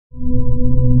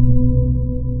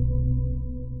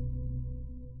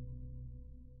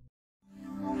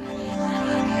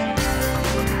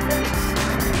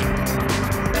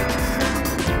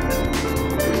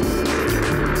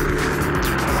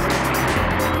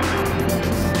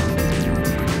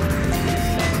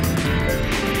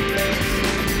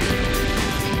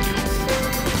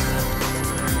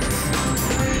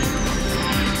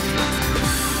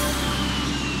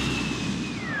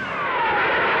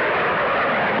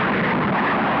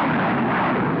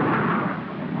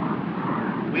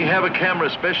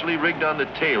Camera specially rigged on the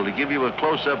tail to give you a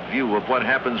close-up view of what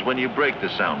happens when you break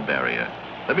the sound barrier.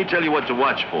 Let me tell you what to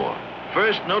watch for.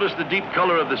 First, notice the deep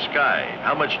color of the sky,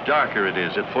 how much darker it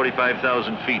is at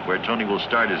 45,000 feet where Tony will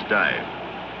start his dive.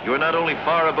 You are not only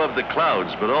far above the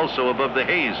clouds, but also above the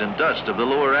haze and dust of the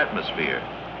lower atmosphere.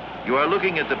 You are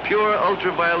looking at the pure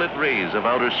ultraviolet rays of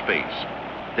outer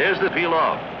space. There's the peel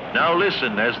off. Now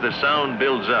listen as the sound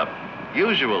builds up.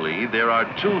 Usually, there are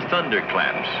two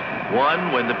thunderclaps.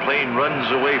 One when the plane runs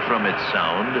away from its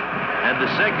sound, and the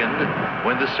second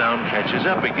when the sound catches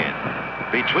up again.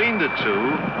 Between the two,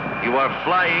 you are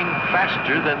flying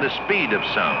faster than the speed of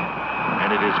sound,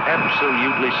 and it is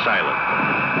absolutely silent.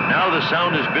 Now the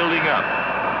sound is building up.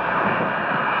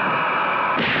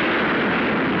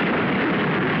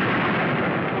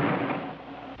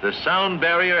 The sound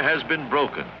barrier has been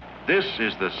broken. This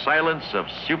is the silence of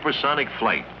supersonic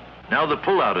flight. Now the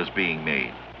pullout is being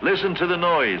made. Listen to the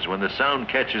noise when the sound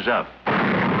catches up.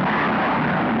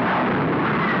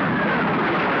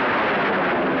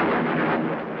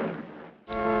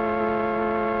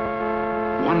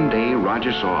 One day,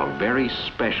 Roger saw a very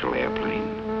special airplane.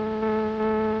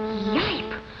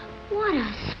 Yipe! What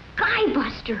a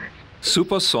skybuster!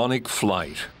 Supersonic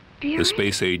flight, the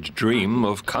space-age dream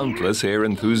of countless air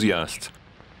enthusiasts.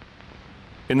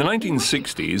 In the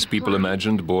 1960s, people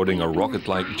imagined boarding a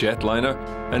rocket-like jetliner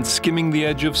and skimming the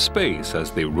edge of space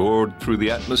as they roared through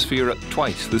the atmosphere at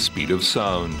twice the speed of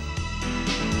sound.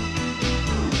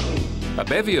 A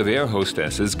bevy of air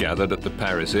hostesses gathered at the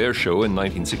Paris Air Show in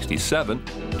 1967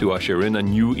 to usher in a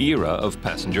new era of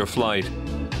passenger flight.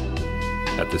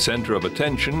 At the center of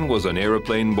attention was an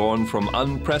aeroplane born from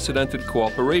unprecedented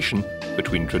cooperation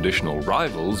between traditional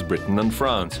rivals Britain and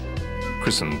France.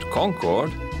 Christened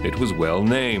Concorde, it was well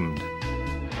named.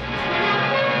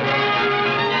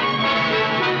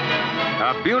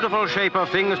 A beautiful shape of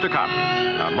things to come.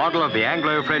 A model of the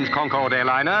Anglo-French Concorde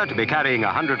airliner to be carrying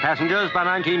 100 passengers by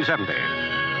 1970.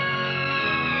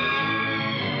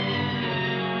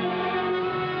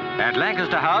 At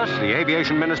Lancaster House, the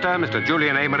aviation minister, Mr.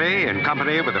 Julien Aymeri, in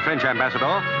company with the French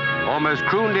ambassador, almost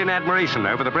crooned in admiration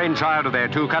over the brainchild of their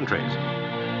two countries.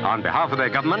 On behalf of their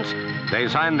governments, they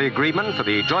signed the agreement for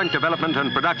the joint development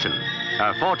and production,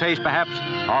 a foretaste perhaps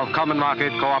of common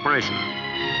market cooperation.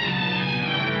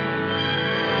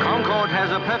 Concorde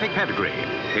has a perfect pedigree.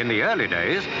 In the early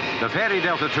days, the Fairy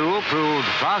Delta II proved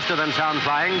faster than sound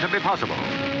flying to be possible.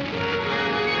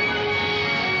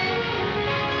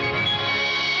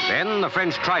 Then the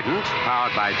French Trident,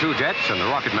 powered by two jets and a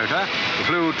rocket motor,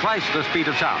 flew twice the speed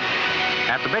of sound.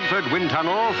 At the Bedford Wind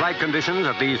Tunnel, flight conditions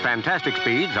at these fantastic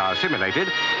speeds are simulated,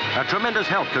 a tremendous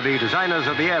help to the designers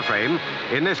of the airframe,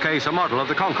 in this case a model of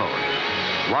the Concorde.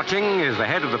 Watching is the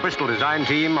head of the Bristol design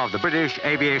team of the British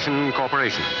Aviation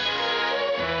Corporation.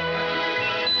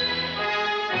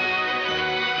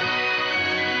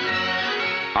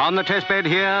 On the testbed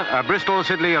here, a Bristol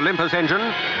Siddeley Olympus engine,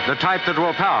 the type that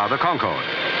will power the Concorde.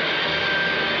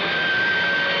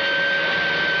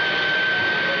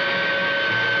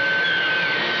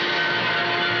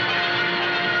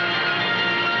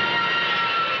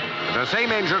 The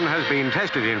same engine has been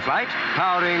tested in flight,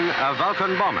 powering a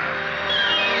Vulcan bomber.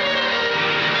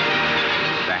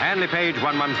 The Handley Page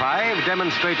 115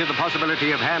 demonstrated the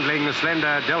possibility of handling the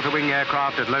slender delta-wing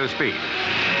aircraft at low speed.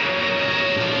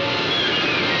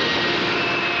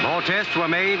 More tests were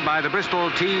made by the Bristol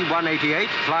T-188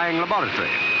 Flying Laboratory.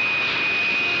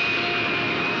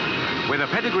 With a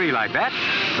pedigree like that,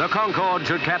 the Concorde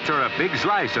should capture a big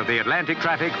slice of the Atlantic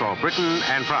traffic for Britain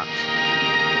and France.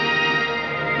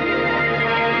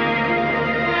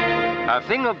 A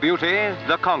thing of beauty,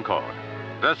 the Concorde,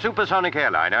 the supersonic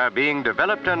airliner being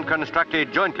developed and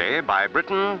constructed jointly by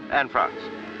Britain and France.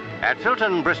 At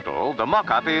Filton, Bristol, the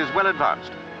mock-up is well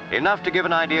advanced, enough to give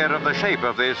an idea of the shape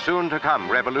of this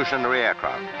soon-to-come revolutionary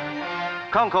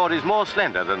aircraft. Concorde is more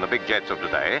slender than the big jets of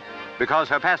today because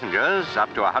her passengers,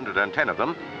 up to 110 of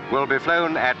them, will be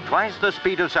flown at twice the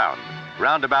speed of sound,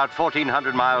 round about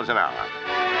 1,400 miles an hour.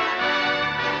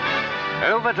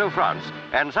 Over to France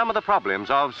and some of the problems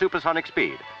of supersonic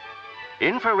speed.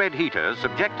 Infrared heaters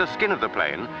subject the skin of the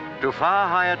plane to far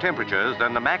higher temperatures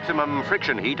than the maximum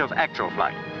friction heat of actual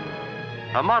flight.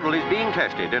 A model is being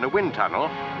tested in a wind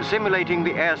tunnel, simulating the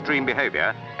airstream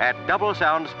behavior at double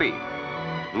sound speed.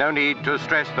 No need to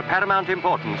stress the paramount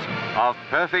importance of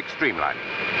perfect streamlining.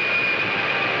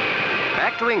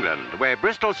 Back to England, where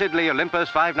Bristol Siddeley Olympus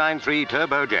 593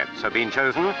 turbojets have been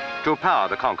chosen to power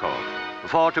the Concorde,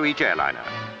 4 to each airliner.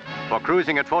 For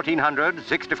cruising at 1,400,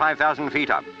 65,000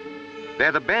 feet up.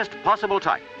 They're the best possible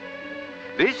type.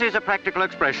 This is a practical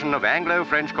expression of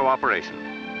Anglo-French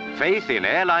cooperation, faith in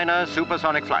airliner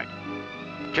supersonic flight.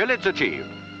 Till it's achieved,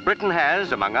 Britain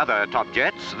has, among other top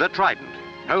jets, the Trident,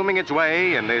 homing its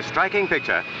way in this striking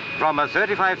picture from a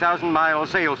 35,000-mile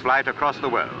sales flight across the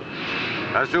world.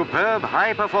 A superb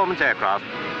high-performance aircraft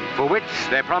for which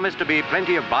there promise to be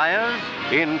plenty of buyers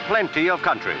in plenty of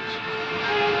countries.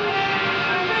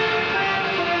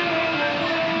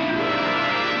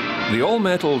 The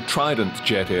all-metal Trident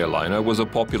jet airliner was a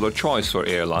popular choice for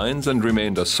airlines and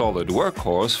remained a solid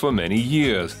workhorse for many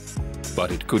years. But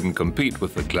it couldn't compete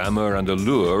with the glamour and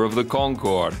allure of the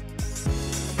Concorde.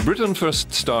 Britain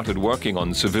first started working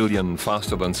on civilian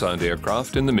faster-than-sound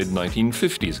aircraft in the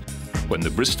mid-1950s, when the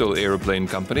Bristol Aeroplane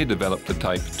Company developed the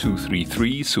Type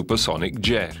 233 supersonic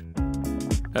jet.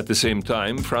 At the same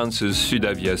time, France's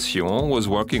Aviation was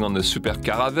working on the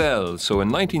Supercaravelle, so in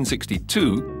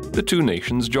 1962, the two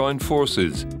nations joined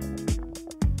forces.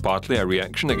 Partly a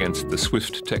reaction against the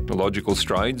swift technological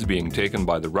strides being taken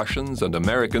by the Russians and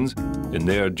Americans in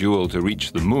their duel to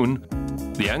reach the moon,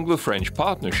 the Anglo-French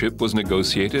partnership was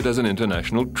negotiated as an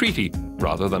international treaty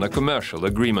rather than a commercial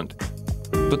agreement.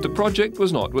 But the project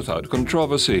was not without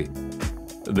controversy.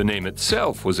 The name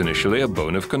itself was initially a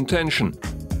bone of contention.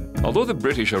 Although the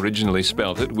British originally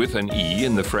spelt it with an E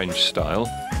in the French style,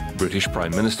 British Prime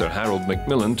Minister Harold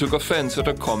Macmillan took offence at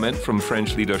a comment from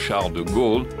French leader Charles de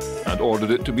Gaulle and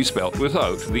ordered it to be spelt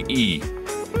without the E.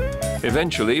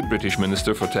 Eventually, British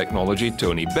Minister for Technology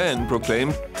Tony Benn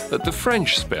proclaimed that the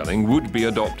French spelling would be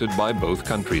adopted by both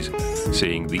countries,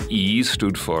 saying the E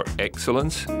stood for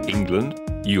Excellence, England,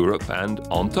 Europe and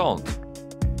Entente.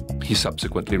 He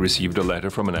subsequently received a letter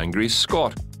from an angry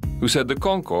Scot who said the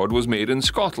Concorde was made in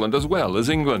Scotland as well as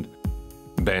England.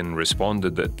 Ben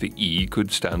responded that the E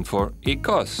could stand for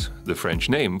Écosse, the French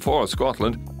name for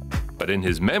Scotland, but in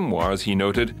his memoirs he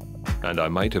noted, and I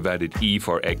might have added E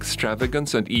for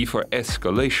extravagance and E for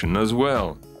escalation as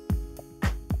well.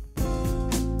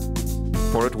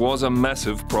 For it was a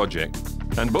massive project,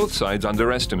 and both sides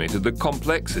underestimated the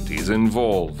complexities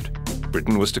involved.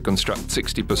 Britain was to construct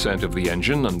 60% of the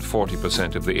engine and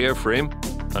 40% of the airframe,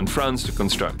 and France to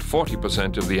construct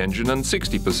 40% of the engine and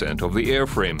 60% of the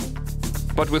airframe.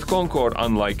 But with Concorde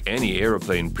unlike any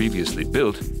aeroplane previously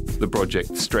built, the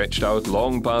project stretched out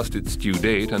long past its due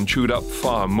date and chewed up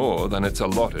far more than its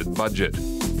allotted budget.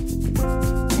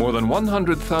 More than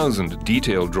 100,000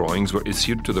 detailed drawings were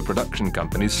issued to the production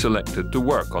companies selected to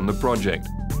work on the project.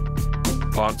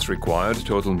 Parts required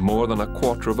totaled more than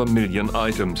 250,000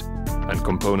 items, and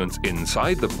components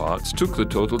inside the parts took the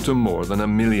total to more than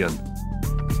 1 million.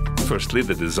 Firstly,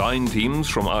 the design teams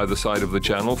from either side of the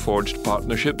channel forged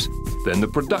partnerships, then the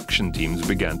production teams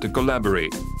began to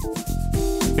collaborate.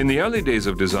 In the early days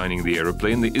of designing the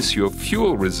aeroplane, the issue of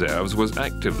fuel reserves was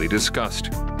actively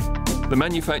discussed. The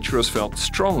manufacturers felt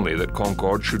strongly that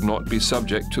Concorde should not be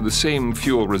subject to the same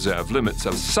fuel reserve limits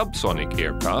as subsonic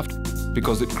aircraft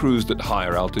because it cruised at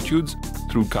higher altitudes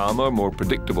through calmer, more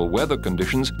predictable weather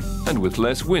conditions and with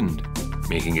less wind,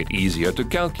 making it easier to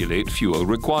calculate fuel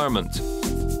requirements.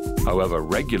 However,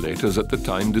 regulators at the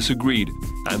time disagreed,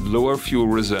 and lower fuel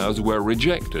reserves were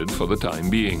rejected for the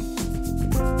time being.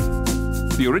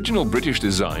 The original British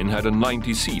design had a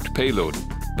 90-seat payload,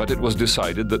 but it was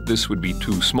decided that this would be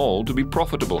too small to be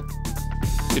profitable.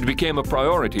 It became a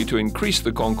priority to increase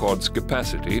the Concorde's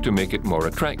capacity to make it more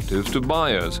attractive to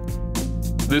buyers.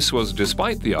 This was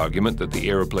despite the argument that the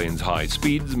aeroplane's high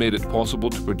speeds made it possible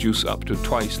to produce up to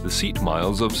twice the seat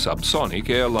miles of subsonic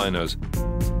airliners.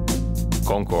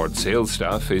 Concorde sales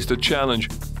staff faced a challenge,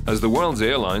 as the world's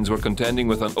airlines were contending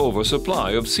with an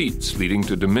oversupply of seats, leading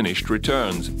to diminished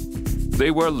returns.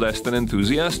 They were less than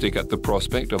enthusiastic at the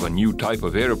prospect of a new type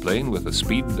of airplane with a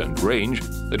speed and range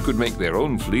that could make their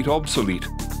own fleet obsolete.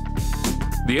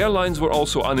 The airlines were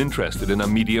also uninterested in a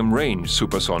medium-range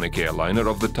supersonic airliner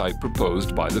of the type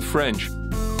proposed by the French.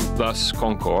 Thus,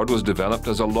 Concorde was developed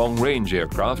as a long-range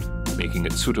aircraft, making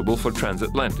it suitable for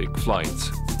transatlantic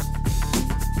flights.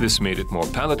 This made it more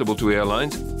palatable to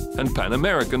airlines, and Pan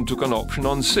American took an option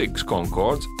on 6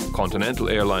 Concordes, Continental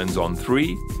Airlines on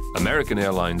 3, American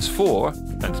Airlines 4,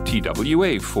 and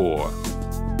TWA 4.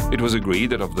 It was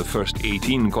agreed that of the first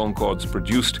 18 Concordes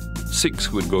produced,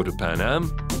 6 would go to Pan Am,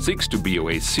 6 to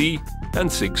BOAC, and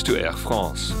 6 to Air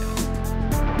France.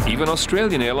 Even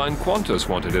Australian airline Qantas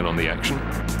wanted in on the action,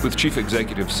 with Chief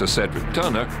Executive Sir Cedric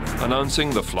Turner announcing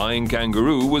the Flying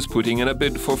Kangaroo was putting in a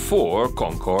bid for 4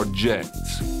 Concorde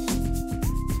jets.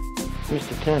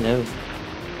 Mr. Turner,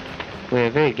 we're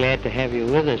very glad to have you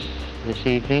with us this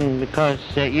evening because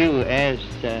you, as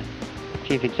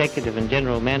Chief Executive and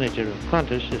General Manager of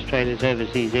Qantas, Australia's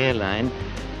overseas airline,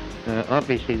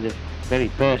 obviously the very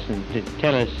person to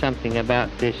tell us something about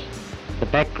this, the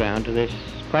background to this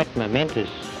quite momentous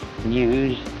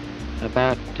news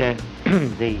about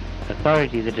the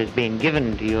authority that has been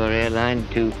given to your airline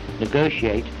to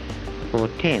negotiate for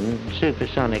 10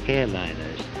 supersonic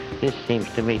airliners. This seems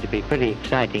to me to be pretty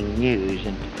exciting news,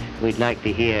 and we'd like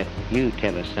to hear you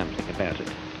tell us something about it.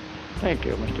 Thank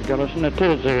you, Mr. Gillison. It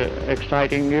is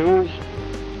exciting news.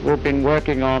 We've been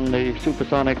working on the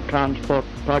supersonic transport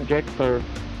project for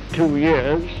 2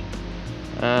 years,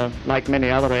 like many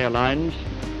other airlines,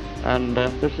 and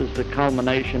this is the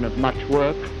culmination of much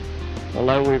work,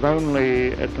 although we've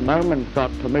only at the moment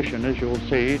got permission, as you'll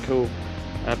see, to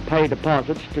pay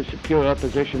deposits to secure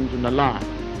positions in the line.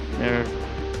 There's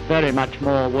very much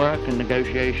more work and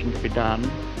negotiation to be done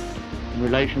in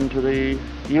relation to the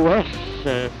US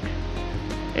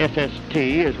SST,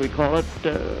 as we call it,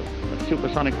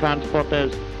 supersonic transport.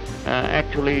 There's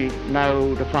actually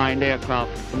no defined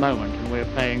aircraft at the moment, and we're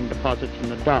paying deposits in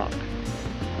the dark.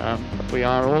 But we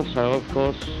are also, of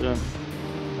course,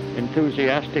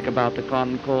 enthusiastic about the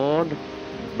Concorde,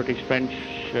 British-French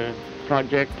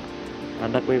project,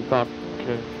 and that we've got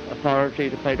authority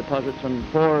to pay deposits on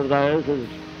 4 of those is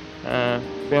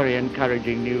very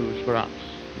encouraging news for us.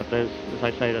 But there's, as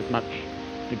I say, there's much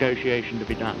negotiation to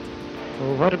be done.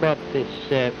 Well, what about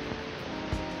this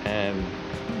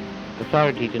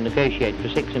authority to negotiate for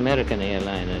 6 American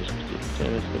airliners?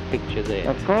 Tell us the picture there.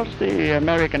 Of course, the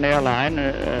American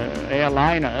airliner,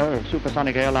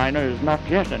 supersonic airliner, is not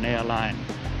yet an airliner.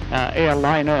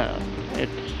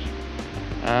 It's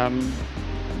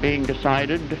being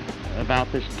decided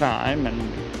about this time,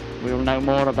 and we'll know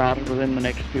more about it within the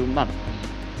next few months.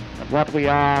 But what we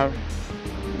are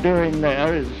doing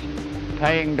there is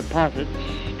paying deposits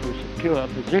to secure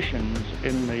positions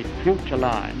in the future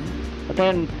line. But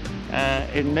then,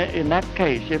 in that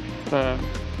case, if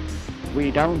we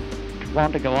don't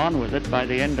want to go on with it by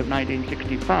the end of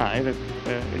 1965, if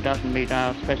it doesn't meet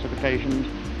our specifications,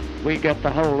 we get the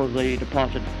whole of the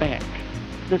deposit back.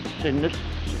 In this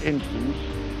instance,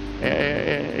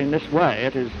 in this way,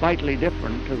 it is vitally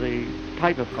different to the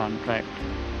type of contract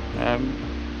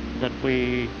that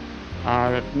we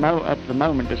are at the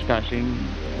moment discussing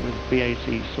with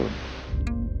BAC Sud.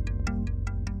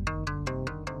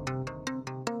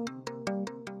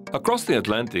 Across the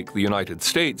Atlantic, the United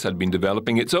States had been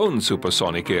developing its own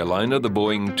supersonic airliner, the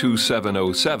Boeing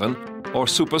 2707, or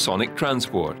Supersonic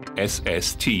Transport,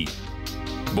 SST.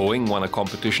 Boeing won a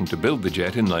competition to build the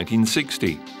jet in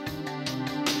 1960.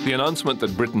 The announcement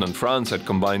that Britain and France had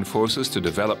combined forces to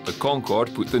develop the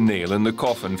Concorde put the nail in the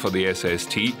coffin for the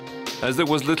SST, as there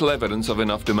was little evidence of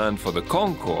enough demand for the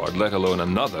Concorde, let alone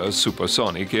another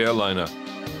supersonic airliner.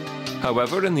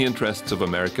 However, in the interests of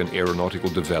American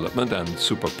aeronautical development and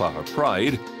superpower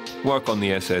pride, work on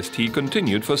the SST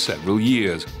continued for several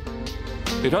years.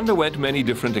 It underwent many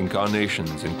different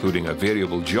incarnations, including a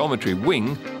variable geometry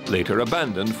wing, later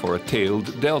abandoned for a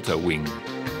tailed delta wing.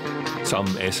 Some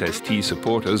SST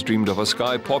supporters dreamed of a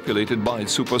sky populated by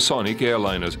supersonic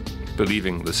airliners,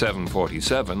 believing the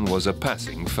 747 was a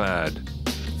passing fad.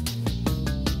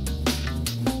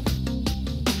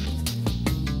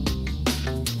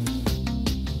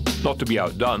 Not to be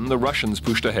outdone, the Russians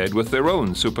pushed ahead with their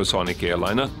own supersonic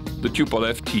airliner, the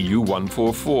Tupolev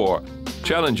Tu-144,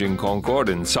 challenging Concorde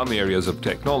in some areas of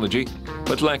technology,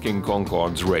 but lacking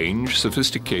Concorde's range,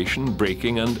 sophistication,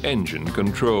 braking and engine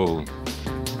control.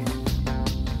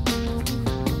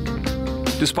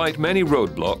 Despite many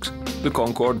roadblocks, the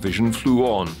Concorde vision flew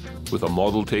on, with a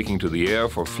model taking to the air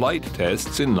for flight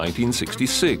tests in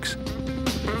 1966.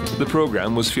 The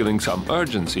program was feeling some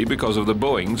urgency because of the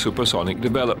Boeing supersonic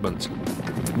developments.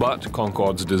 But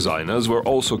Concorde's designers were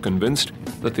also convinced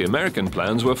that the American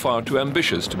plans were far too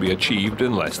ambitious to be achieved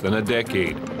in less than a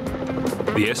decade.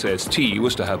 The SST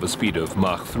was to have a speed of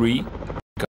Mach 3,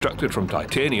 constructed from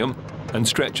titanium, and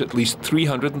stretch at least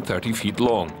 330 feet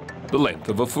long, the length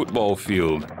of a football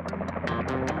field.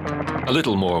 A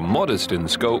little more modest in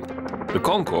scope, the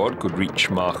Concorde could reach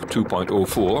Mach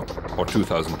 2.04, or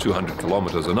 2,200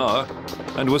 kilometers an hour,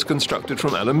 and was constructed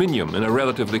from aluminium in a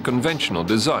relatively conventional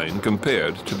design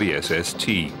compared to the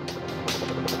SST.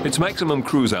 Its maximum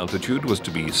cruise altitude was to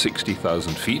be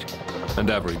 60,000 feet and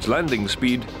average landing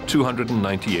speed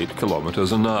 298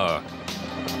 kilometers an hour.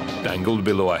 Dangled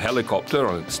below a helicopter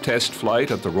on its test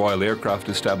flight at the Royal Aircraft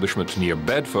Establishment near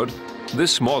Bedford,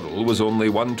 this model was only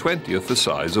 1/20th the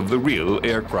size of the real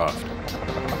aircraft.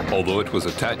 Although it was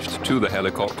attached to the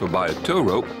helicopter by a tow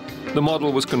rope, the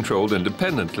model was controlled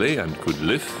independently and could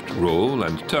lift, roll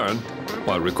and turn,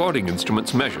 while recording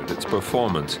instruments measured its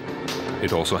performance.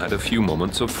 It also had a few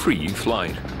moments of free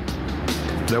flight.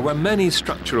 There were many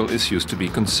structural issues to be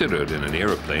considered in an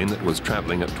aeroplane that was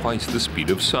traveling at twice the speed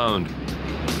of sound.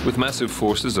 With massive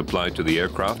forces applied to the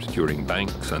aircraft during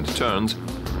banks and turns,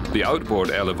 the outboard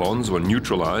elevons were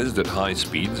neutralized at high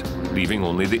speeds, leaving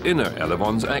only the inner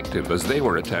elevons active as they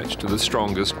were attached to the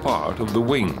strongest part of the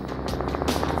wing.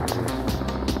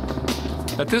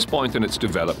 At this point in its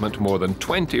development, more than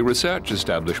 20 research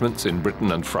establishments in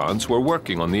Britain and France were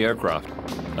working on the aircraft,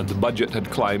 and the budget had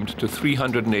climbed to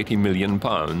 £380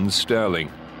 million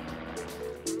sterling.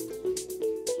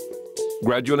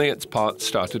 Gradually, its parts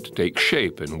started to take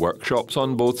shape in workshops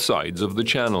on both sides of the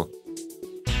Channel.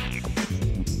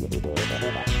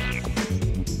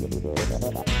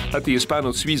 At the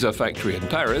Hispano-Suiza factory in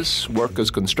Paris, workers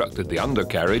constructed the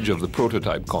undercarriage of the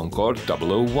prototype Concorde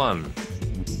 001.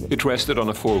 It rested on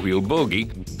a four-wheel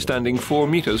bogie, standing 4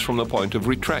 meters from the point of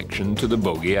retraction to the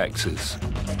bogie axis.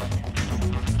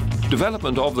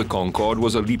 Development of the Concorde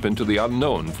was a leap into the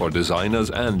unknown for designers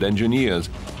and engineers.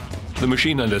 The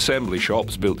machine and assembly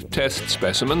shops built test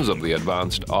specimens of the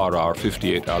advanced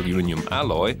RR58 aluminium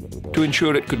alloy to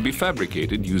ensure it could be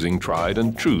fabricated using tried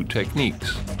and true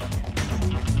techniques.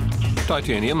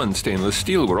 Titanium and stainless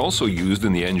steel were also used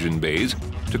in the engine bays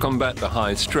to combat the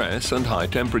high stress and high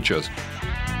temperatures.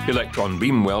 Electron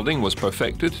beam welding was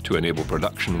perfected to enable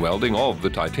production welding of the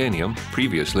titanium,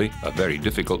 previously a very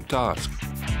difficult task.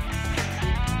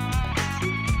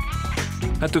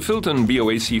 At the Filton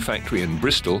BOAC factory in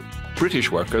Bristol,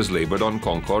 British workers laboured on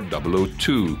Concorde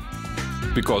 002.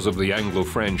 Because of the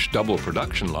Anglo-French double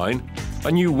production line,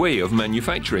 a new way of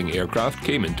manufacturing aircraft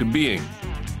came into being.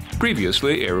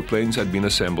 Previously, aeroplanes had been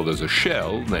assembled as a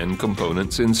shell, then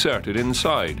components inserted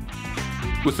inside.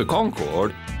 With the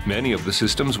Concorde, many of the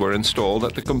systems were installed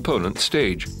at the component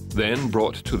stage, then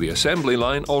brought to the assembly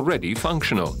line already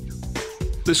functional.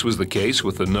 This was the case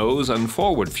with the nose and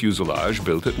forward fuselage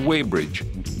built at Weybridge.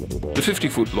 The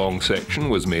 50-foot-long section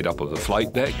was made up of the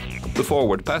flight deck, the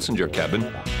forward passenger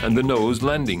cabin, and the nose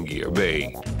landing gear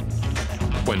bay.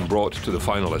 When brought to the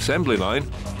final assembly line,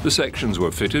 the sections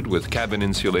were fitted with cabin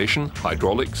insulation,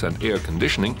 hydraulics, and air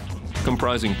conditioning,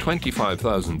 comprising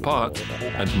 25,000 parts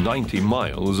and 90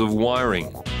 miles of wiring.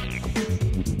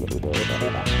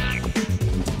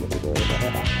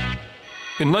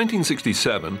 In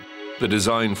 1967, the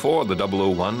design for the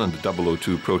 001 and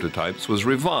 002 prototypes was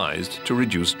revised to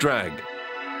reduce drag.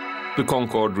 The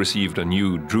Concorde received a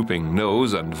new drooping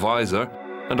nose and visor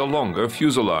and a longer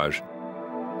fuselage.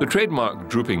 The trademark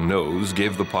drooping nose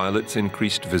gave the pilots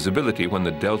increased visibility when the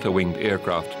delta-winged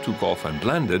aircraft took off and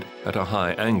landed at a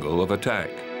high angle of attack.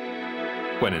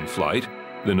 When in flight,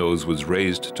 the nose was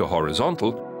raised to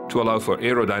horizontal to allow for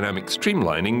aerodynamic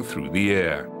streamlining through the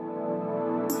air.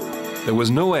 There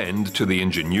was no end to the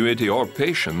ingenuity or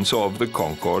patience of the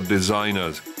Concorde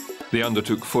designers. They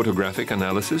undertook photographic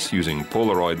analysis using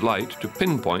Polaroid light to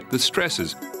pinpoint the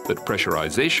stresses that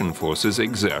pressurization forces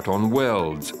exert on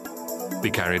welds. They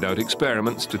carried out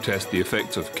experiments to test the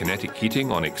effects of kinetic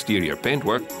heating on exterior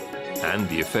paintwork and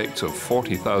the effects of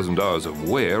 40,000 hours of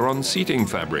wear on seating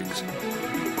fabrics.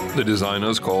 The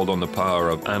designers called on the power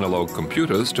of analog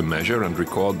computers to measure and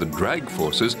record the drag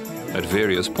forces at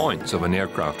various points of an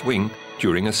aircraft wing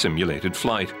during a simulated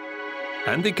flight.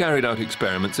 And they carried out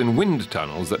experiments in wind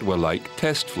tunnels that were like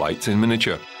test flights in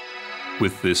miniature.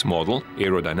 With this model,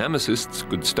 aerodynamicists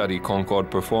could study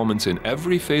Concorde performance in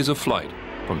every phase of flight,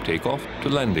 from takeoff to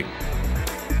landing.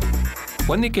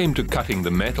 When they came to cutting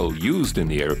the metal used in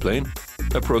the airplane,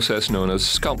 a process known as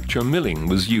sculpture milling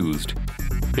was used.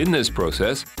 In this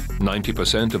process,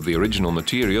 90% of the original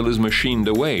material is machined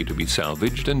away to be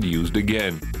salvaged and used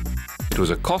again. It was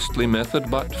a costly method,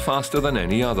 but faster than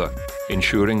any other,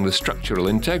 ensuring the structural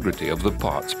integrity of the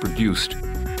parts produced.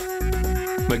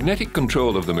 Magnetic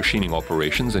control of the machining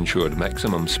operations ensured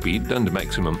maximum speed and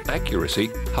maximum accuracy,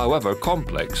 however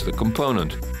complex the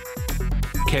component.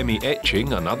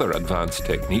 Chemi-etching, another advanced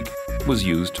technique, was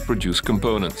used to produce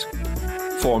components.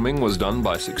 Forming was done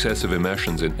by successive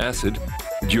immersions in acid.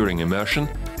 During immersion,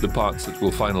 the parts that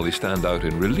will finally stand out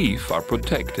in relief are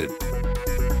protected.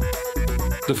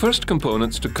 The first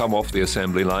components to come off the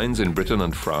assembly lines in Britain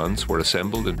and France were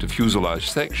assembled into fuselage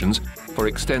sections for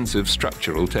extensive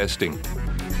structural testing.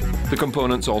 The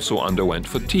components also underwent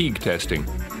fatigue testing,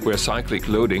 where cyclic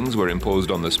loadings were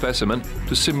imposed on the specimen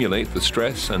to simulate the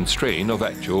stress and strain of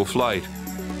actual flight.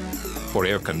 For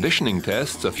air conditioning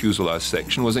tests, a fuselage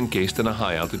section was encased in a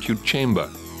high-altitude chamber.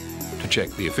 To check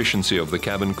the efficiency of the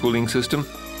cabin cooling system,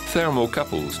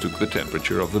 thermocouples took the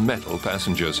temperature of the metal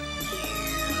passengers.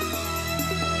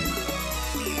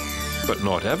 But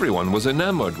not everyone was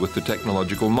enamored with the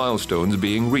technological milestones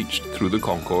being reached through the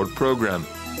Concorde program.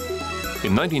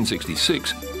 In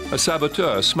 1966, a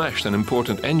saboteur smashed an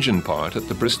important engine part at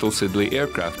the Bristol Siddeley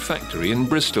aircraft factory in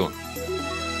Bristol.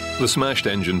 The smashed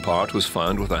engine part was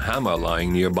found with a hammer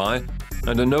lying nearby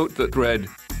and a note that read,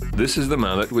 "This is the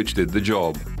mallet which did the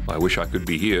job. I wish I could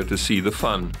be here to see the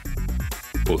fun."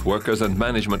 Both workers and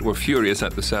management were furious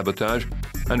at the sabotage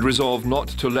and resolved not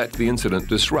to let the incident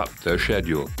disrupt their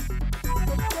schedule.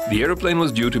 The aeroplane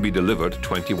was due to be delivered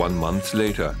 21 months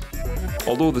later.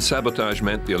 Although the sabotage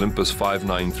meant the Olympus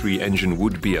 593 engine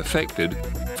would be affected,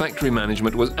 factory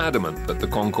management was adamant that the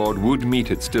Concorde would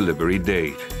meet its delivery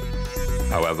date.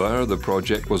 However, the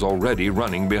project was already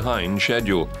running behind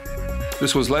schedule.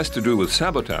 This was less to do with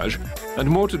sabotage and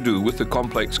more to do with the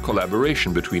complex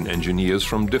collaboration between engineers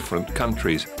from different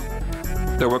countries.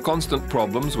 There were constant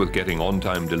problems with getting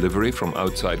on-time delivery from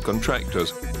outside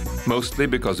contractors, mostly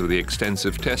because of the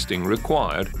extensive testing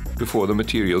required before the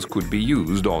materials could be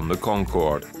used on the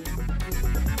Concorde.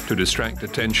 To distract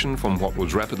attention from what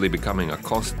was rapidly becoming a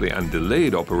costly and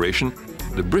delayed operation,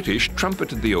 the British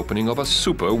trumpeted the opening of a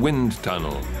super wind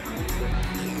tunnel.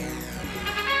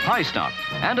 High stop,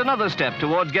 and another step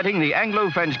towards getting the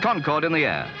Anglo-French Concorde in the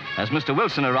air, as Mr.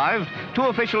 Wilson arrived to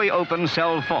officially open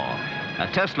Cell 4, a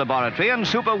test laboratory and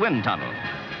super wind tunnel.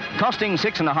 Costing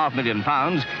 £6.5 million,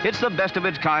 it's the best of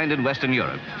its kind in Western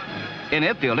Europe. In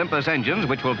it, the Olympus engines,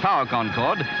 which will power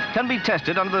Concorde, can be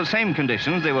tested under the same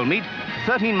conditions they will meet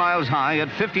 13 miles high at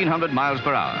 1,500 miles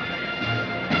per hour.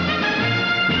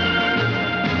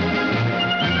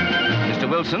 Mr.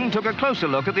 Wilson took a closer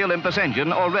look at the Olympus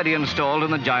engine already installed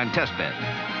in the giant test bed.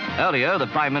 Earlier, the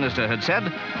Prime Minister had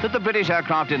said that the British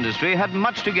aircraft industry had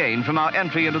much to gain from our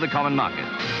entry into the common market,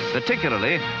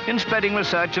 particularly in spreading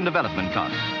research and development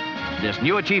costs. This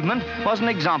new achievement was an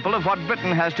example of what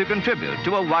Britain has to contribute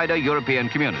to a wider European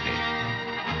community.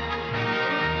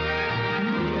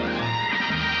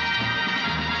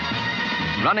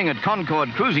 Running at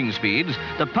Concorde cruising speeds,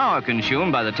 the power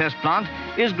consumed by the test plant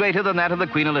is greater than that of the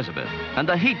Queen Elizabeth, and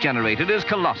the heat generated is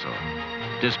colossal.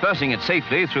 Dispersing it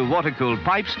safely through water-cooled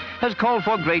pipes has called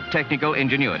for great technical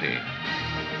ingenuity.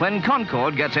 When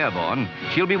Concorde gets airborne,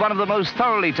 she'll be one of the most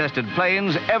thoroughly tested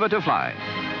planes ever to fly.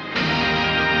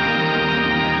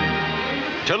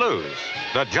 Toulouse,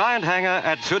 the giant hangar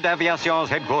at Sud Aviation's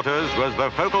headquarters, was the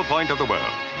focal point of the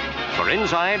world. For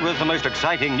inside was the most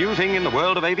exciting new thing in the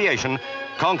world of aviation,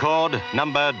 Concorde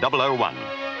number 001.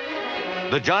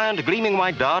 The giant gleaming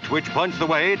white dart, which points the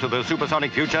way to the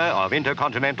supersonic future of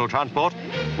intercontinental transport,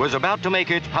 was about to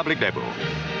make its public debut.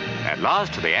 At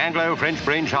last, the Anglo-French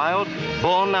brainchild,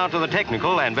 born out of the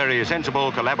technical and very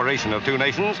sensible collaboration of two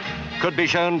nations, could be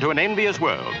shown to an envious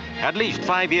world, at least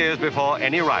 5 years before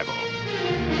any rival.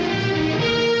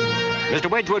 Mr.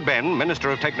 Wedgwood Benn,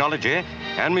 Minister of Technology,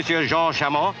 and Monsieur Jean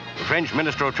Chamon, French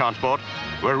Minister of Transport,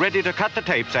 were ready to cut the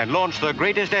tapes and launch the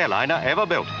greatest airliner ever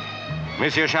built.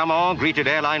 Monsieur Chamon greeted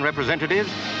airline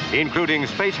representatives, including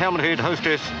space-helmeted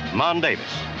hostess Mon Davis.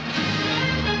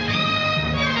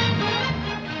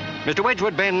 Mr.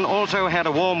 Wedgwood Benn also had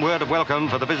a warm word of welcome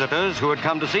for the visitors who had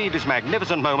come to see this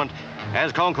magnificent moment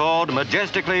as Concorde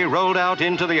majestically rolled out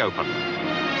into the open.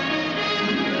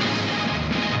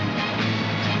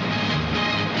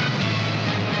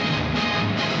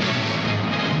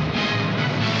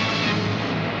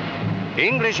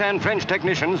 English and French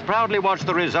technicians proudly watched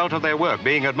the result of their work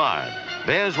being admired.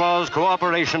 Theirs was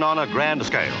cooperation on a grand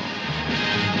scale.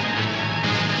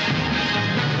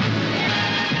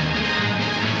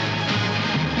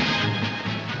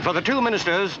 For the two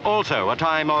ministers, also a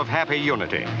time of happy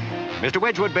unity. Mr.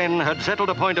 Wedgwood Benn had settled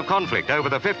a point of conflict over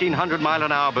the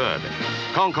 1,500-mile-an-hour bird.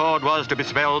 Concorde was to be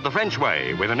spelled the French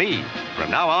way, with an E. From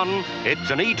now on,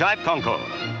 it's an E-type Concorde.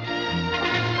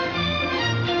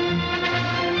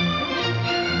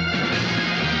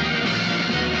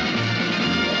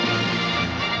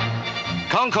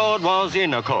 Concorde was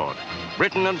in accord.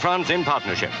 Britain and France in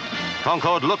partnership.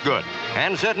 Concorde looked good,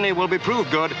 and certainly will be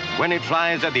proved good when it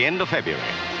flies at the end of February.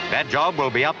 That job will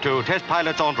be up to test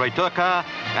pilots Andre Turca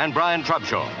and Brian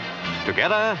Trubshaw.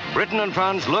 Together, Britain and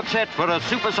France look set for a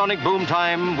supersonic boom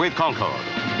time with Concorde.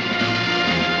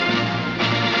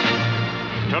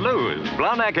 Toulouse,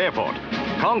 Blagnac Airport.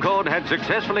 Concorde had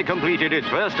successfully completed its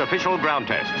first official ground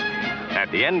tests.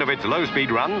 At the end of its low-speed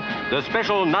run, the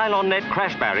special nylon net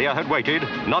crash barrier had waited,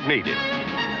 not needed.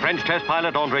 French test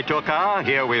pilot André Turcard,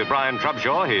 here with Brian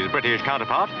Trubshaw, his British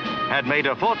counterpart, had made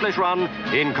a faultless run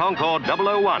in Concorde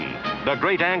 001, the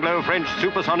great Anglo-French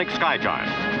supersonic sky giant.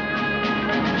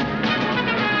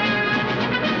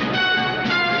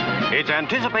 It's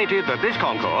anticipated that this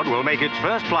Concorde will make its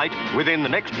first flight within the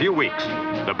next few weeks.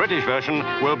 The British version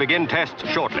will begin tests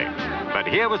shortly. But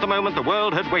here was the moment the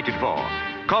world had waited for.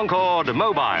 Concorde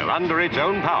mobile under its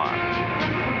own power.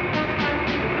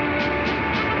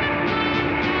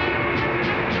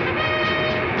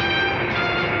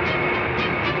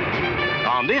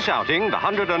 On this outing, the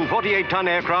 148-ton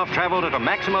aircraft traveled at a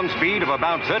maximum speed of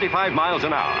about 35 miles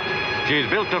an hour. She's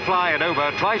built to fly at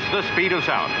over twice the speed of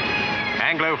sound.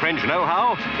 Anglo-French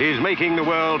know-how is making the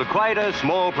world quite a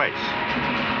small place.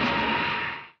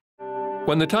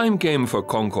 When the time came for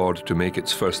Concorde to make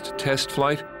its first test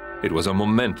flight, it was a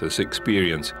momentous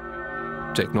experience.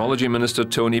 Technology Minister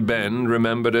Tony Benn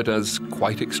remembered it as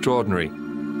quite extraordinary.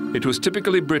 It was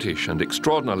typically British and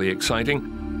extraordinarily exciting,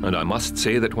 and I must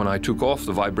say that when I took off,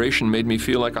 the vibration made me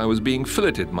feel like I was being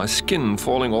filleted, my skin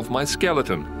falling off my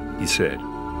skeleton, he said.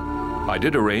 I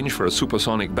did arrange for a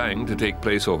supersonic bang to take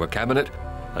place over Cabinet,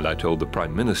 and I told the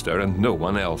Prime Minister and no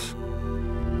one else.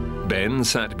 Ben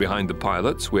sat behind the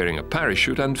pilots wearing a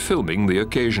parachute and filming the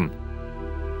occasion.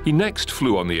 He next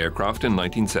flew on the aircraft in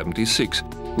 1976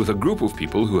 with a group of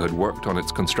people who had worked on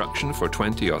its construction for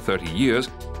 20 or 30 years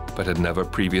but had never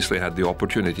previously had the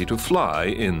opportunity to fly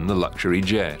in the luxury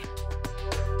jet.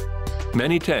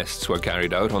 Many tests were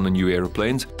carried out on the new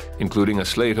aeroplanes, including a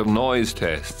slate of noise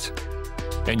tests.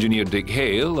 Engineer Dick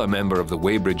Hale, a member of the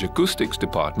Weybridge Acoustics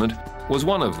Department, was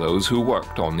one of those who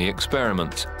worked on the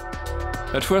experiments.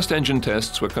 At first, engine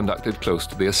tests were conducted close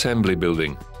to the assembly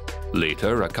building.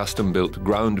 Later, a custom-built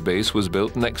ground base was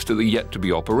built next to the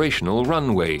yet-to-be-operational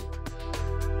runway.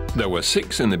 There were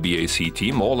 6 in the BAC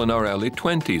team, all in our early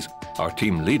 20s, our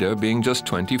team leader being just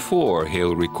 24,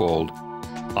 Hale recalled.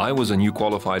 I was a new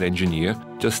qualified engineer,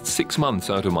 just 6 months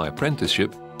out of my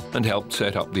apprenticeship, and helped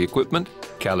set up the equipment,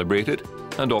 calibrate it,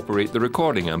 and operate the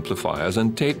recording amplifiers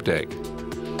and tape deck.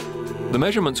 The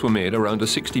measurements were made around a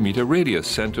 60-meter radius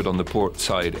centered on the port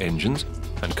side engines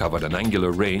and covered an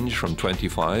angular range from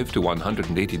 25 to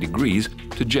 180 degrees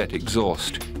to jet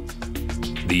exhaust.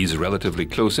 These relatively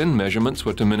close-in measurements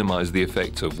were to minimize the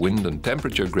effects of wind and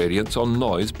temperature gradients on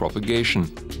noise propagation.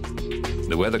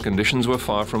 The weather conditions were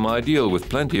far from ideal, with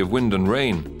plenty of wind and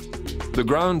rain. The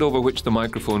ground over which the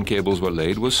microphone cables were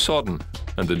laid was sodden,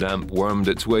 and the damp wormed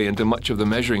its way into much of the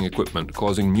measuring equipment,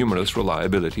 causing numerous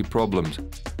reliability problems.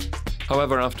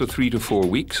 However, after 3 to 4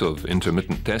 weeks of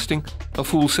intermittent testing, a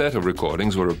full set of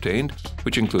recordings were obtained,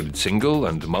 which included single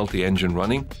and multi-engine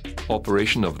running,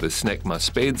 operation of the Snecma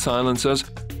Spade silencers,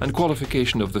 and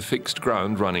qualification of the fixed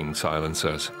ground running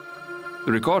silencers.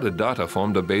 The recorded data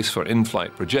formed a base for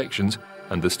in-flight projections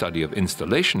and the study of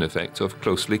installation effects of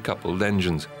closely coupled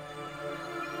engines.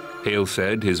 Hale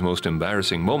said his most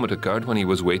embarrassing moment occurred when he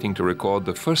was waiting to record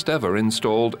the first ever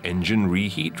installed engine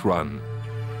reheat run.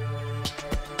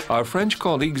 Our French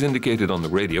colleagues indicated on the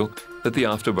radio that the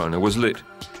afterburner was lit.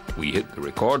 We hit the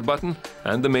record button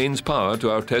and the mains power to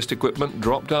our test equipment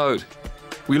dropped out.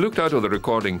 We looked out of the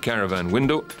recording caravan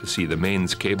window to see the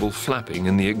mains cable flapping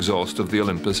in the exhaust of the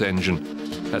Olympus engine.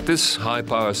 At this high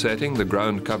power setting, the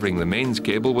ground covering the mains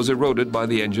cable was eroded by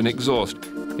the engine exhaust,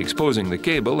 exposing the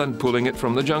cable and pulling it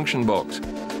from the junction box.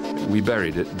 We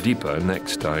buried it deeper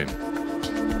next time.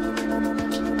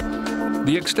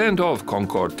 The extent of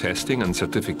Concorde testing and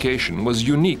certification was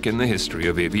unique in the history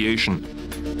of aviation.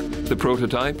 The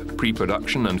prototype,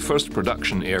 pre-production and first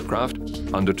production aircraft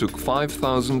undertook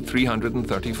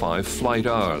 5,335 flight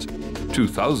hours,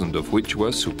 2,000 of which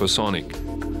were supersonic.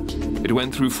 It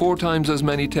went through 4 times as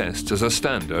many tests as a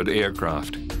standard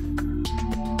aircraft.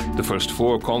 The first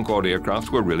 4 Concorde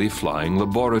aircraft were really flying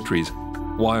laboratories,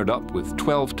 wired up with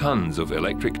 12 tons of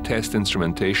electric test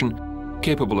instrumentation,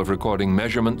 capable of recording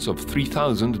measurements of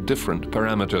 3,000 different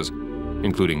parameters,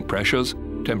 including pressures,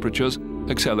 temperatures,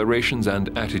 accelerations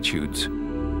and attitudes.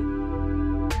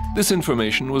 This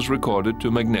information was recorded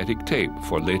to magnetic tape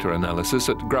for later analysis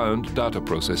at ground data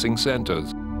processing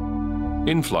centers.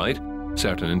 In flight,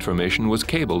 certain information was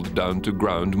cabled down to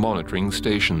ground monitoring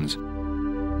stations.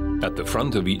 At the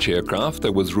front of each aircraft,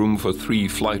 there was room for 3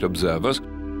 flight observers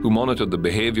who monitored the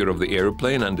behavior of the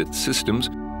airplane and its systems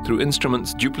through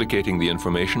instruments duplicating the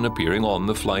information appearing on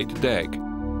the flight deck.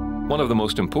 One of the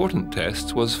most important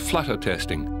tests was flutter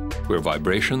testing, where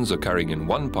vibrations occurring in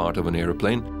one part of an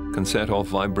airplane can set off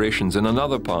vibrations in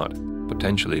another part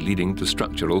potentially leading to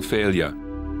structural failure.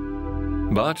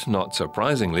 But, not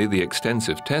surprisingly, the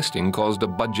extensive testing caused a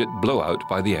budget blowout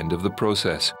by the end of the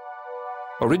process.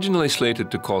 Originally slated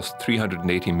to cost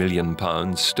 £380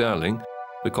 million sterling,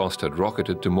 the cost had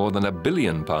rocketed to more than £1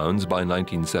 billion by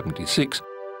 1976,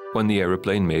 when the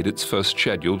aeroplane made its first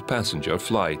scheduled passenger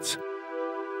flights.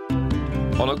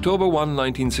 On October 1,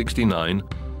 1969,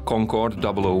 Concorde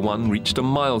 001 reached a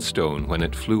milestone when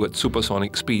it flew at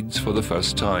supersonic speeds for the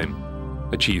first time,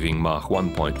 achieving Mach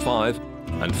 1.5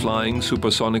 and flying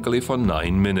supersonically for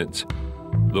 9 minutes.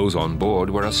 Those on board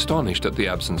were astonished at the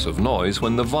absence of noise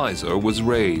when the visor was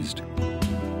raised.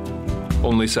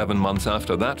 Only 7 months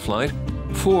after that flight,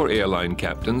 4 airline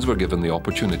captains were given the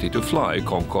opportunity to fly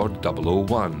Concorde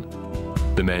 001.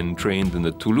 The men trained in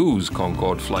the Toulouse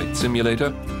Concorde flight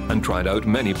simulator and tried out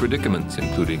many predicaments,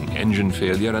 including engine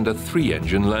failure and a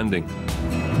 3-engine landing.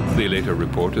 They later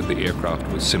reported the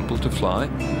aircraft was simple to fly,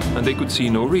 and they could see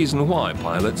no reason why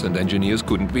pilots and engineers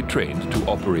couldn't be trained to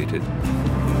operate it.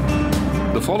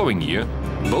 The following year,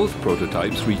 both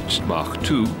prototypes reached Mach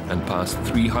 2 and passed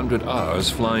 300 hours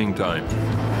flying time.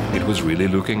 It was really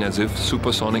looking as if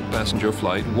supersonic passenger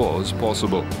flight was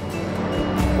possible.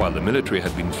 While the military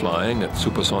had been flying at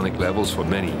supersonic levels for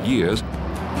many years,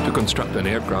 to construct an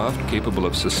aircraft capable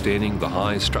of sustaining the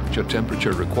high structure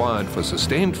temperature required for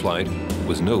sustained flight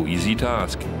was no easy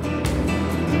task.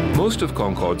 Most of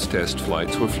Concorde's test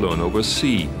flights were flown over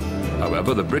sea.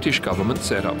 However, the British government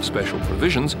set up special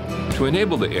provisions to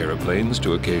enable the aeroplanes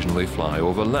to occasionally fly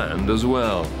over land as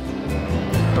well.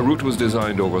 A route was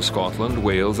designed over Scotland,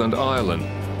 Wales and Ireland,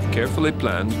 carefully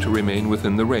planned to remain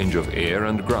within the range of air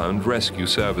and ground rescue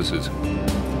services.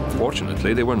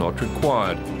 Fortunately, they were not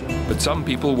required, but some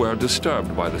people were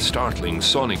disturbed by the startling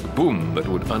sonic boom that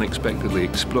would unexpectedly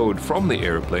explode from the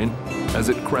airplane as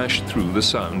it crashed through the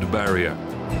sound barrier.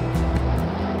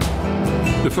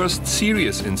 The first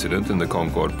serious incident in the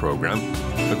Concorde program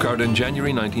occurred in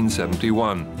January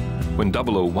 1971, when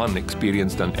 001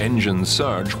 experienced an engine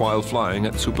surge while flying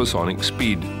at supersonic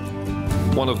speed.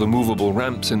 One of the movable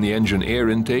ramps in the engine air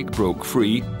intake broke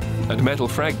free, and metal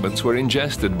fragments were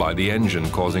ingested by the engine,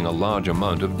 causing a large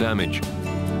amount of damage.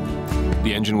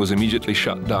 The engine was immediately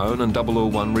shut down, and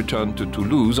 001 returned to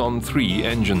Toulouse on 3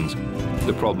 engines.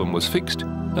 The problem was fixed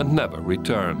and never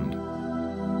returned.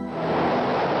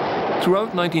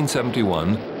 Throughout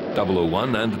 1971,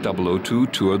 001 and 002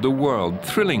 toured the world,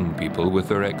 thrilling people with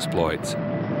their exploits.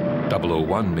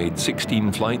 001 made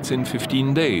 16 flights in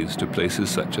 15 days to places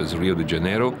such as Rio de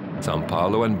Janeiro, São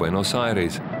Paulo and Buenos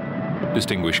Aires.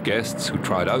 Distinguished guests who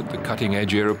tried out the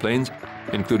cutting-edge aeroplanes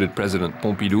included President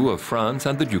Pompidou of France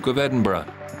and the Duke of Edinburgh.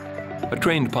 A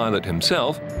trained pilot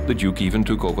himself, the Duke even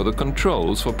took over the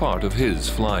controls for part of his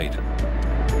flight.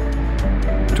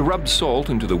 To rub salt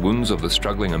into the wounds of the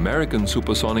struggling American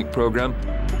supersonic program,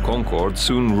 Concorde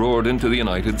soon roared into the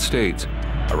United States,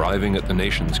 arriving at the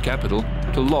nation's capital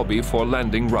to lobby for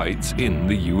landing rights in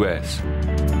the US.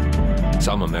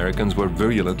 Some Americans were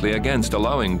virulently against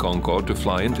allowing Concorde to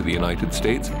fly into the United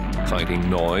States, citing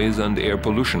noise and air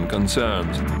pollution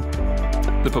concerns.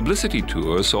 The publicity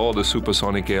tour saw the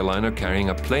supersonic airliner carrying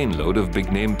a plane load of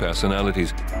big-name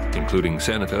personalities, including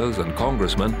senators and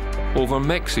congressmen, over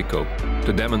Mexico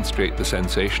to demonstrate the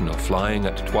sensation of flying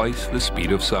at twice the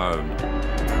speed of sound.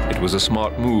 It was a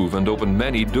smart move and opened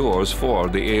many doors for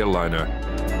the airliner.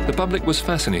 The public was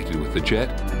fascinated with the jet,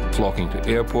 flocking to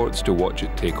airports to watch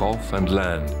it take off and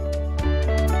land.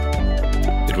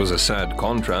 It was a sad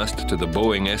contrast to the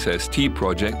Boeing SST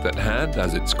project that had,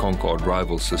 as its Concorde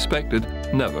rivals suspected,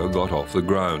 never got off the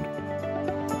ground.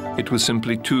 It was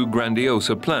simply too grandiose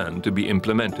a plan to be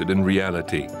implemented in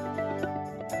reality.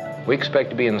 We expect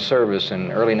to be in service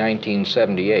in early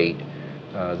 1978.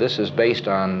 This is based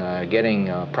on getting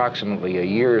approximately a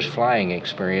year's flying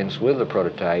experience with the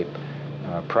prototype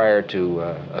prior to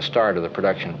a start of the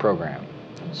production program.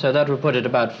 So that would put it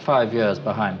about 5 years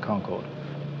behind Concorde.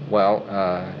 Well,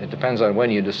 it depends on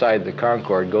when you decide the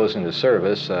Concorde goes into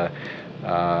service.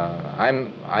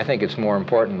 I think it's more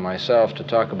important myself to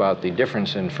talk about the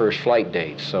difference in first flight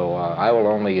dates. So I will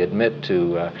only admit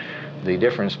to the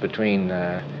difference between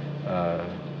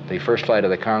the first flight of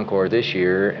the Concorde this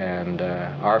year and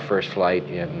our first flight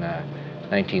in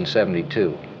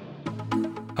 1972.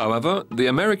 However, the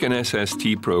American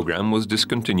SST program was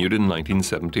discontinued in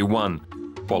 1971,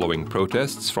 following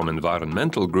protests from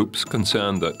environmental groups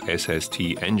concerned that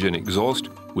SST engine exhaust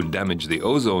would damage the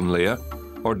ozone layer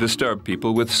or disturb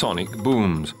people with sonic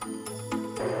booms.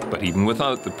 But even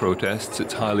without the protests,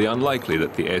 it's highly unlikely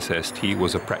that the SST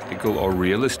was a practical or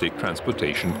realistic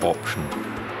transportation option.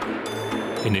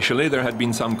 Initially, there had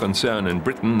been some concern in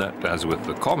Britain that, as with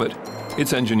the Comet,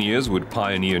 its engineers would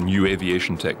pioneer new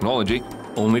aviation technology,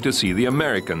 only to see the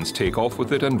Americans take off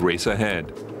with it and race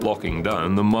ahead, locking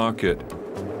down the market.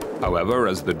 However,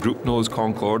 as the droop-nose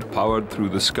Concorde powered through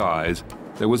the skies,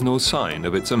 there was no sign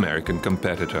of its American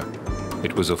competitor.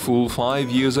 It was a full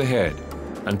 5 years ahead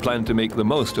and planned to make the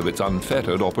most of its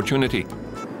unfettered opportunity.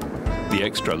 The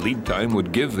extra lead time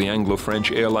would give the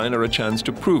Anglo-French airliner a chance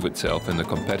to prove itself in the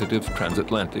competitive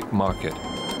transatlantic market.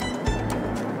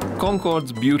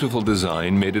 Concorde's beautiful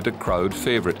design made it a crowd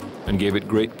favorite and gave it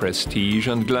great prestige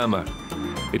and glamour.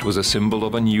 It was a symbol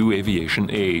of a new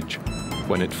aviation age.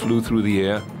 When it flew through the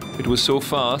air, it was so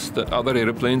fast that other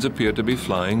airplanes appeared to be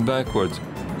flying backwards.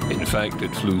 In fact,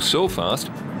 it flew so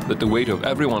fast that the weight of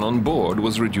everyone on board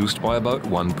was reduced by about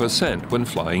 1% when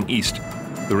flying east,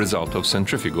 the result of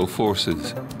centrifugal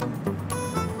forces.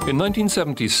 In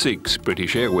 1976,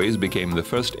 British Airways became the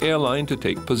first airline to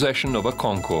take possession of a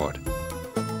Concorde.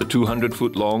 The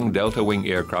 200-foot-long Delta Wing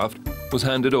aircraft was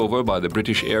handed over by the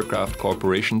British Aircraft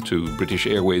Corporation to British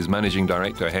Airways Managing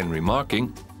Director Henry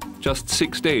Marking just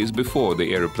 6 days before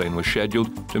the aeroplane was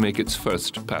scheduled to make its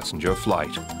first passenger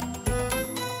flight.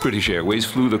 British Airways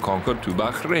flew the Concorde to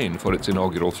Bahrain for its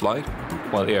inaugural flight,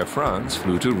 while Air France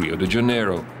flew to Rio de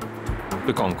Janeiro.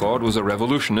 The Concorde was a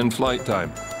revolution in flight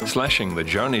time, slashing the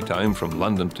journey time from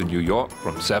London to New York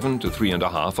from 7 to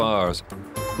 3.5 hours.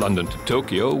 London to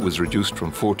Tokyo was reduced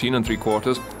from 14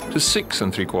 3/4 to 6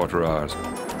 3/4 hours.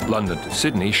 London to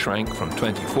Sydney shrank from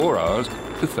 24 hours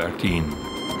to 13.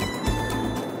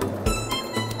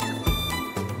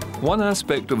 One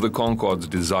aspect of the Concorde's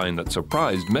design that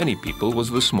surprised many people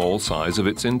was the small size of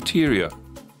its interior.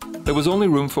 There was only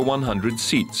room for 100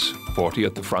 seats, 40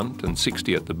 at the front and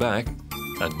 60 at the back,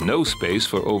 and no space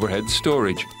for overhead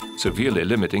storage, severely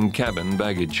limiting cabin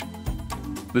baggage.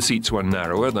 The seats were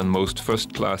narrower than most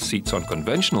first-class seats on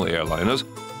conventional airliners,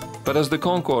 but as the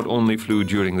Concorde only flew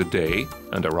during the day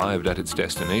and arrived at its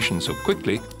destination so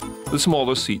quickly, the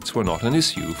smaller seats were not an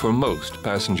issue for most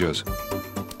passengers.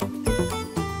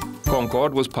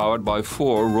 Concorde was powered by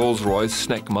 4 Rolls-Royce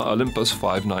Snecma Olympus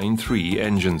 593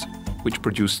 engines, which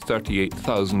produced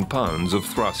 38,000 pounds of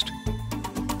thrust.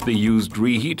 They used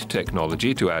reheat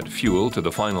technology to add fuel to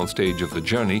the final stage of the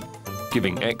journey,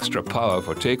 giving extra power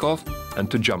for takeoff and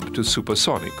to jump to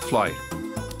supersonic flight.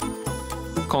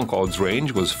 Concorde's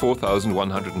range was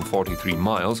 4,143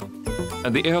 miles,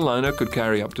 and the airliner could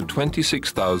carry up to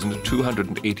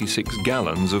 26,286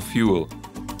 gallons of fuel,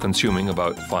 consuming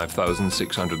about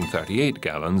 5,638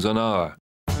 gallons an hour.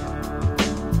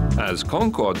 As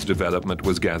Concorde's development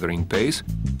was gathering pace,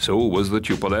 so was the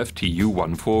Tupolev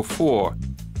Tu-144.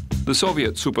 The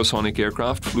Soviet supersonic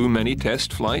aircraft flew many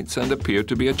test flights and appeared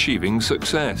to be achieving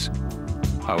success.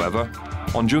 However,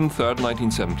 on June 3,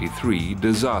 1973,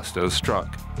 disaster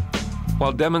struck.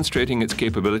 While demonstrating its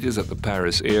capabilities at the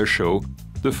Paris Air Show,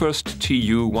 the first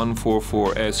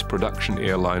Tu-144S production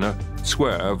airliner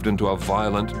swerved into a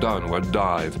violent downward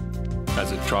dive.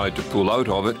 As it tried to pull out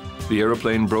of it, the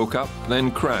aeroplane broke up,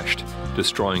 then crashed,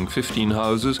 destroying 15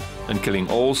 houses and killing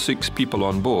all 6 people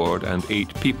on board and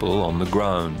 8 people on the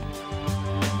ground.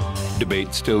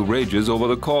 Debate still rages over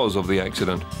the cause of the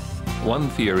accident. One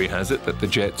theory has it that the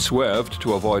jet swerved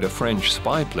to avoid a French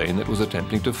spy plane that was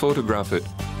attempting to photograph it.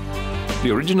 The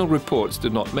original reports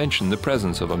did not mention the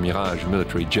presence of a Mirage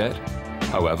military jet.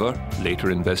 However,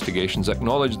 later investigations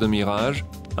acknowledged the Mirage,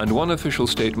 and one official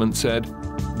statement said,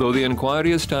 though the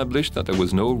inquiry established that there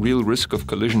was no real risk of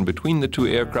collision between the 2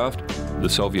 aircraft, the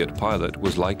Soviet pilot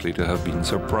was likely to have been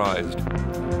surprised.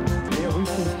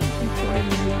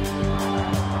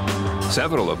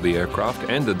 Several of the aircraft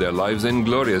ended their lives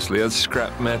ingloriously as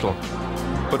scrap metal,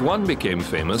 but one became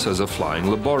famous as a flying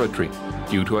laboratory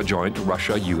due to a joint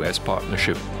Russia-US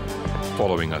partnership.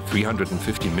 Following a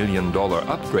 $350 million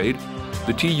upgrade,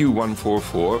 the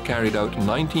Tu-144 carried out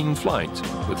 19 flights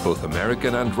with both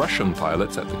American and Russian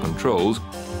pilots at the controls,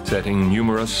 setting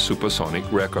numerous supersonic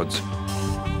records.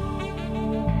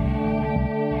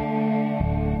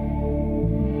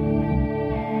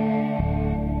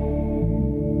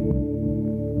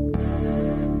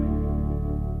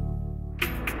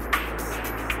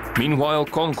 Meanwhile,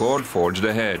 Concorde forged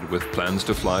ahead with plans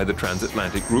to fly the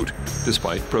transatlantic route,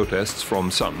 despite protests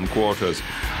from some quarters.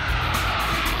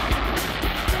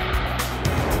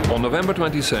 On November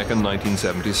 22,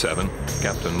 1977,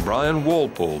 Captain Brian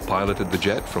Walpole piloted the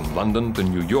jet from London to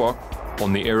New York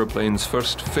on the aeroplane's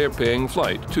first fare-paying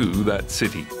flight to that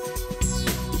city.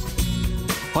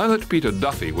 Pilot Peter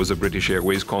Duffy was a British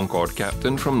Airways Concorde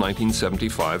captain from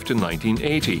 1975 to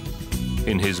 1980.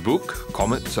 In his book,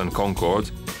 Comets and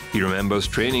Concordes, He remembers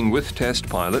training with test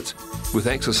pilots with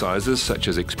exercises such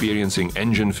as experiencing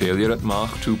engine failure at Mach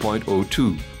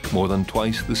 2.02, more than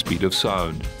twice the speed of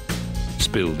sound.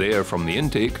 Spilled air from the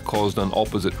intake caused an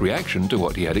opposite reaction to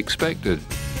what he had expected.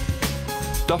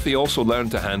 Duffy also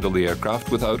learned to handle the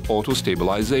aircraft without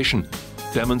auto-stabilization,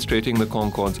 demonstrating the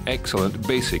Concorde's excellent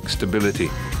basic stability.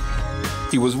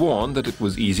 He was warned that it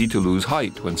was easy to lose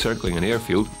height when circling an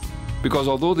airfield, because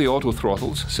although the auto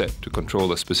throttles set to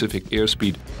control a specific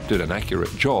airspeed did an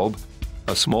accurate job,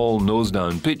 a small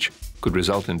nose-down pitch could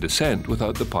result in descent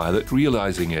without the pilot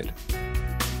realizing it.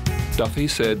 Duffy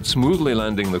said smoothly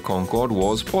landing the Concorde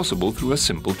was possible through a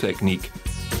simple technique.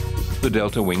 The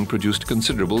delta wing produced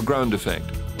considerable ground effect,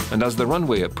 and as the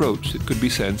runway approached, it could be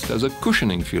sensed as a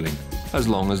cushioning feeling, as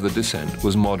long as the descent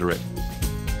was moderate.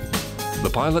 The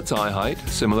pilot's eye height,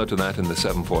 similar to that in the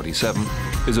 747,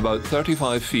 is about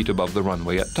 35 feet above the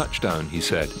runway at touchdown, he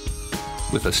said.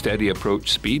 With a steady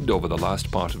approach speed over the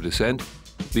last part of descent,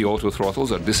 the auto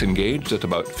throttles are disengaged at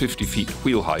about 50 feet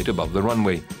wheel height above the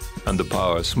runway, and the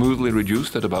power smoothly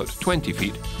reduced at about 20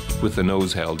 feet, with the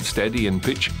nose held steady in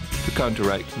pitch to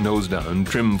counteract nose-down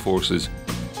trim forces.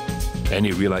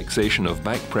 Any relaxation of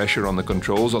back pressure on the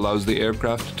controls allows the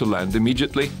aircraft to land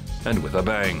immediately and with a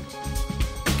bang.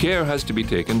 Care has to be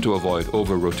taken to avoid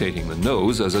over-rotating the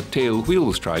nose, as a tail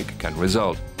wheel strike can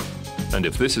result. And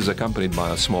if this is accompanied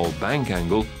by a small bank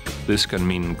angle, this can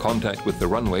mean contact with the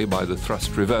runway by the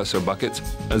thrust reverser buckets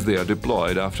as they are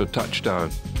deployed after touchdown.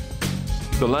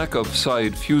 The lack of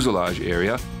side fuselage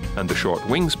area and the short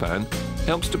wingspan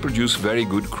helps to produce very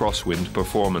good crosswind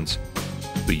performance.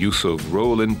 The use of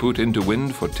roll input into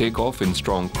wind for takeoff in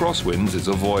strong crosswinds is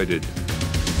avoided.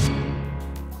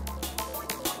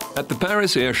 At the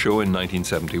Paris Air Show in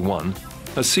 1971,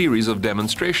 a series of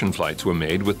demonstration flights were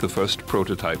made with the first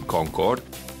prototype Concorde,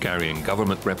 carrying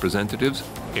government representatives,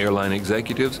 airline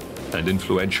executives, and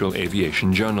influential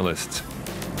aviation journalists.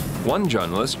 One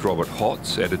journalist, Robert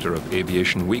Hotz, editor of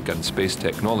Aviation Week and Space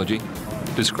Technology,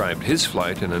 described his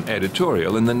flight in an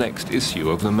editorial in the next issue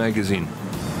of the magazine.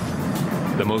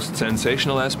 The most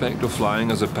sensational aspect of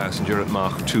flying as a passenger at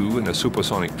Mach 2 in a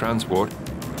supersonic transport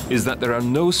is that there are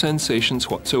no sensations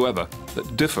whatsoever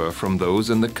that differ from those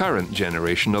in the current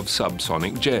generation of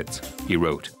subsonic jets, he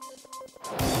wrote.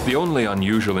 The only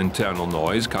unusual internal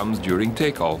noise comes during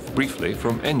takeoff, briefly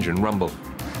from engine rumble.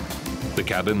 The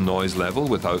cabin noise level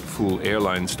without full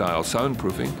airline-style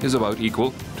soundproofing is about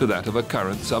equal to that of a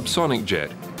current subsonic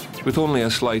jet, with only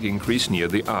a slight increase near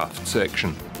the aft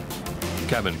section.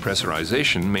 Cabin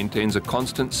pressurization maintains a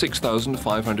constant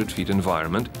 6,500 feet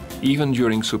environment, even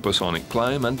during supersonic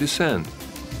climb and descent.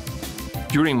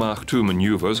 During Mach 2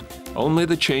 maneuvers, only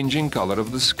the changing color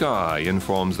of the sky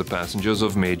informs the passengers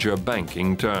of major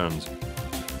banking turns.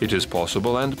 It is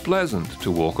possible and pleasant to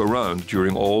walk around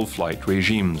during all flight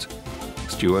regimes.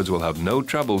 Stewards will have no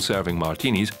trouble serving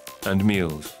martinis and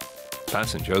meals.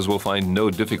 Passengers will find no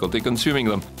difficulty consuming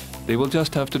them. They will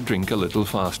just have to drink a little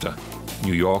faster.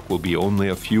 New York will be only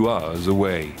a few hours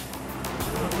away.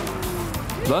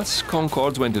 Thus,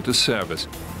 Concordes went into service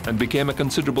and became a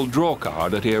considerable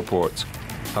drawcard at airports.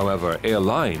 However,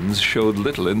 airlines showed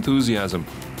little enthusiasm.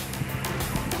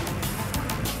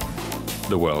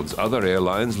 The world's other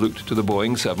airlines looked to the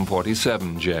Boeing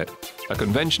 747 jet, a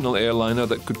conventional airliner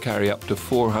that could carry up to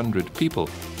 400 people,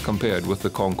 compared with the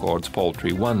Concorde's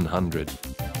paltry 100.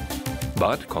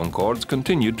 But Concordes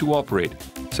continued to operate,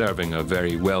 serving a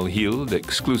very well-heeled,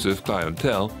 exclusive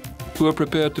clientele who are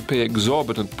prepared to pay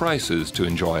exorbitant prices to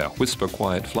enjoy a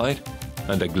whisper-quiet flight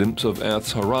and a glimpse of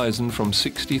Earth's horizon from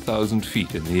 60,000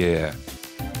 feet in the air.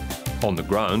 On the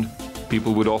ground,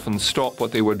 people would often stop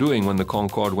what they were doing when the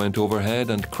Concorde went overhead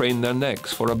and crane their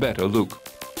necks for a better look.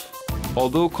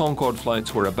 Although Concorde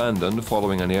flights were abandoned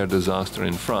following an air disaster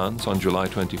in France on July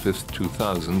 25,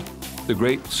 2000, the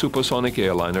great supersonic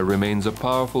airliner remains a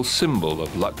powerful symbol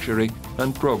of luxury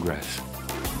and progress.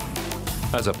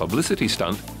 As a publicity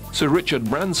stunt, Sir Richard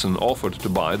Branson offered to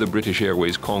buy the British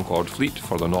Airways Concorde fleet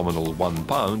for the nominal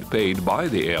 £1 paid by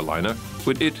the airliner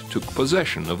when it took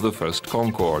possession of the first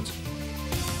Concordes.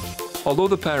 Although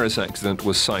the Paris accident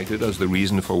was cited as the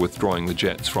reason for withdrawing the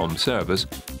jets from service,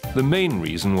 the main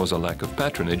reason was a lack of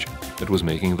patronage that was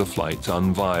making the flights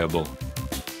unviable.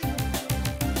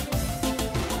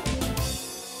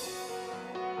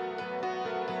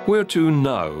 Where to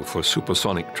now for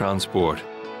supersonic transport?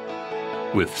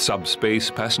 With subspace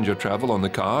passenger travel on the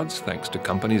cards, thanks to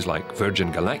companies like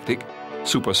Virgin Galactic,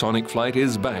 supersonic flight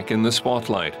is back in the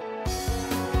spotlight.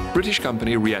 British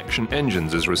company Reaction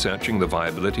Engines is researching the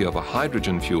viability of a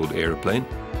hydrogen-fueled airplane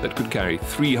that could carry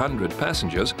 300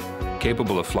 passengers,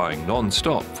 capable of flying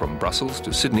non-stop from Brussels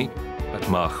to Sydney at at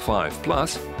Mach 5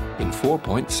 plus, in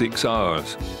 4.6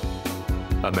 hours.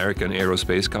 American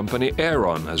aerospace company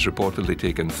Aeron has reportedly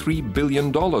taken $3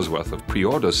 billion worth of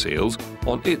pre-order sales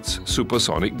on its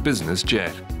supersonic business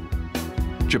jet.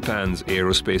 Japan's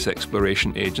aerospace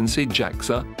exploration agency,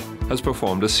 JAXA, has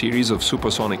performed a series of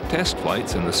supersonic test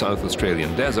flights in the South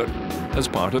Australian desert as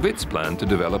part of its plan to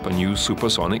develop a new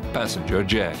supersonic passenger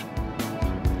jet.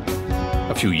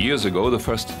 A few years ago, the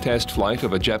first test flight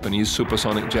of a Japanese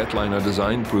supersonic jetliner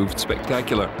design proved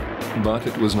spectacular, but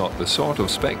it was not the sort of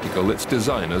spectacle its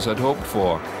designers had hoped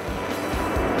for.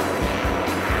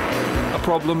 A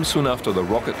problem soon after the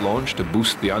rocket launch to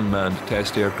boost the unmanned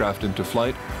test aircraft into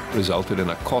flight resulted in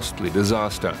a costly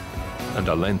disaster and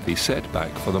a lengthy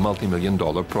setback for the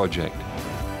multi-million-dollar project.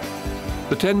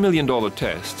 The $10 million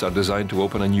tests are designed to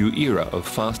open a new era of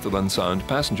faster-than-sound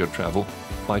passenger travel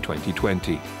by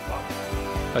 2020.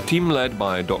 A team led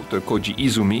by Dr. Koji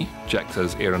Izumi,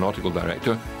 JAXA's aeronautical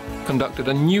director, conducted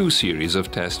a new series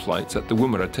of test flights at the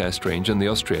Woomera test range in the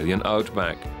Australian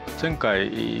outback.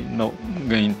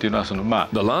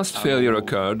 The last failure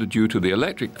occurred due to the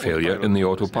electric failure in the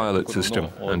autopilot system,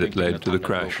 and it led to the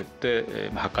crash.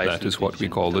 That is what we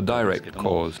call the direct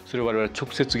cause.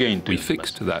 We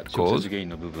fixed that cause.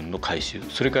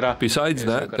 Besides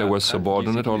that, there were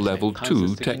subordinate or level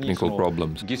 2 technical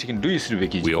problems.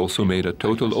 We also made a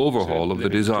total overhaul of the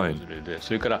design.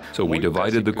 So we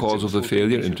divided the cause of the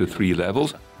failure into 3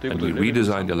 levels, and we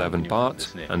redesigned 11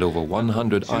 parts and over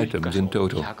 100 items in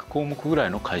total.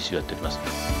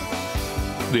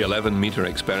 The 11-meter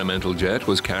experimental jet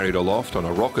was carried aloft on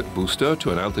a rocket booster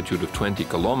to an altitude of 20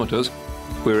 kilometers,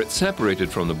 where it separated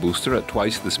from the booster at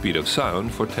twice the speed of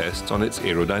sound for tests on its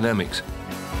aerodynamics.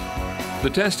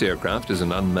 The test aircraft is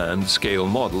an unmanned scale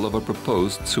model of a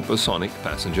proposed supersonic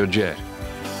passenger jet.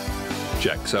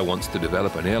 JAXA wants to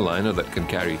develop an airliner that can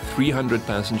carry 300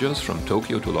 passengers from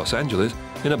Tokyo to Los Angeles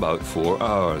in about 4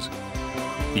 hours.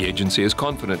 The agency is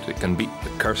confident it can beat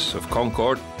the curse of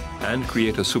Concorde and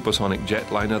create a supersonic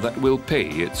jetliner that will pay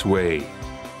its way.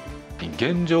 The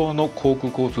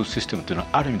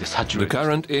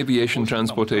current aviation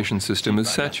transportation system is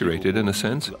saturated in a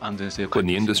sense. When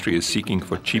the industry is seeking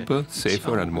for cheaper,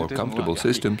 safer and more comfortable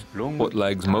systems, what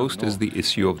lags most is the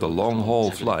issue of the long-haul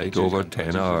flight over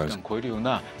 10 hours.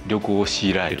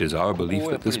 It is our belief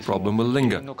that this problem will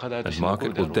linger, and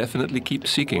market will definitely keep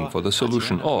seeking for the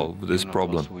solution of this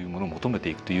problem.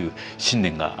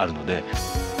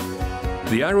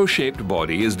 The arrow-shaped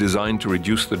body is designed to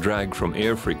reduce the drag from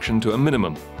air friction to a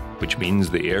minimum, which means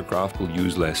the aircraft will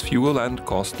use less fuel and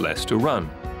cost less to run.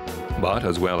 But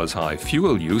as well as high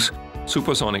fuel use,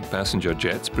 supersonic passenger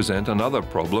jets present another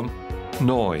problem: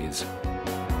 noise.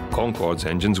 Concorde's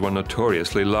engines were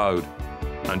notoriously loud,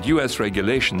 and US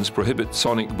regulations prohibit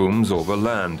sonic booms over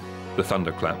land, the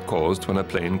thunderclap caused when a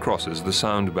plane crosses the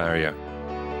sound barrier.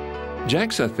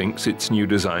 JAXA thinks its new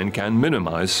design can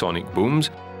minimize sonic booms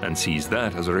and sees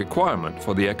that as a requirement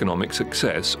for the economic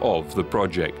success of the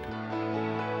project.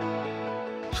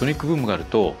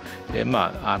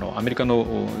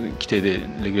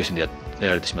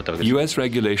 US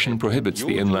regulation prohibits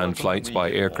the inland flights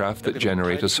by aircraft that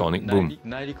generate a sonic boom.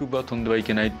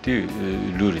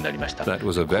 That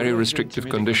was a very restrictive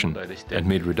condition and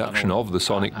made reduction of the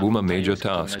sonic boom a major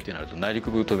task.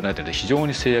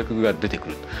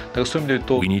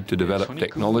 We need to develop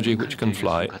technology which can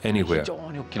fly anywhere. But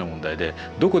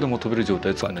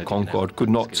Concorde could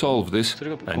not solve this,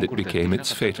 and it became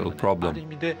its fatal problem.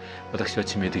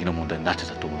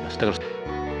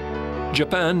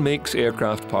 Japan makes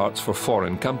aircraft parts for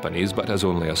foreign companies but has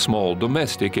only a small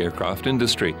domestic aircraft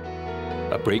industry.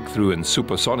 A breakthrough in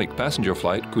supersonic passenger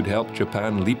flight could help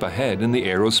Japan leap ahead in the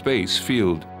aerospace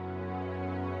field.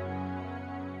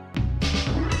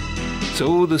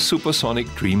 So the supersonic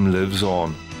dream lives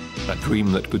on, a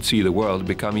dream that could see the world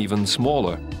become even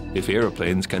smaller if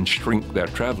aeroplanes can shrink their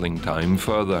traveling time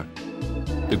further.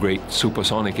 The great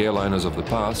supersonic airliners of the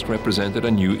past represented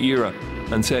a new era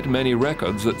and set many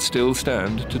records that still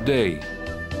stand today.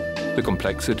 The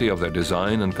complexity of their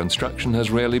design and construction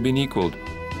has rarely been equaled.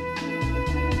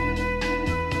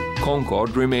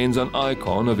 Concorde remains an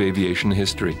icon of aviation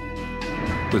history,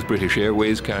 with British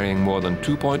Airways carrying more than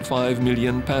 2.5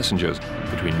 million passengers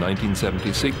between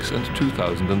 1976 and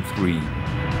 2003.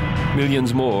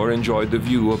 Millions more enjoyed the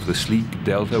view of the sleek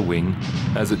Delta wing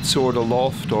as it soared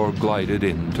aloft or glided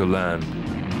in to land.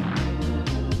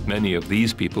 Many of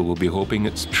these people will be hoping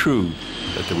it's true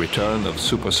that the return of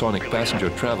supersonic passenger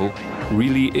travel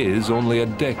really is only a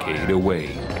decade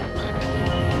away.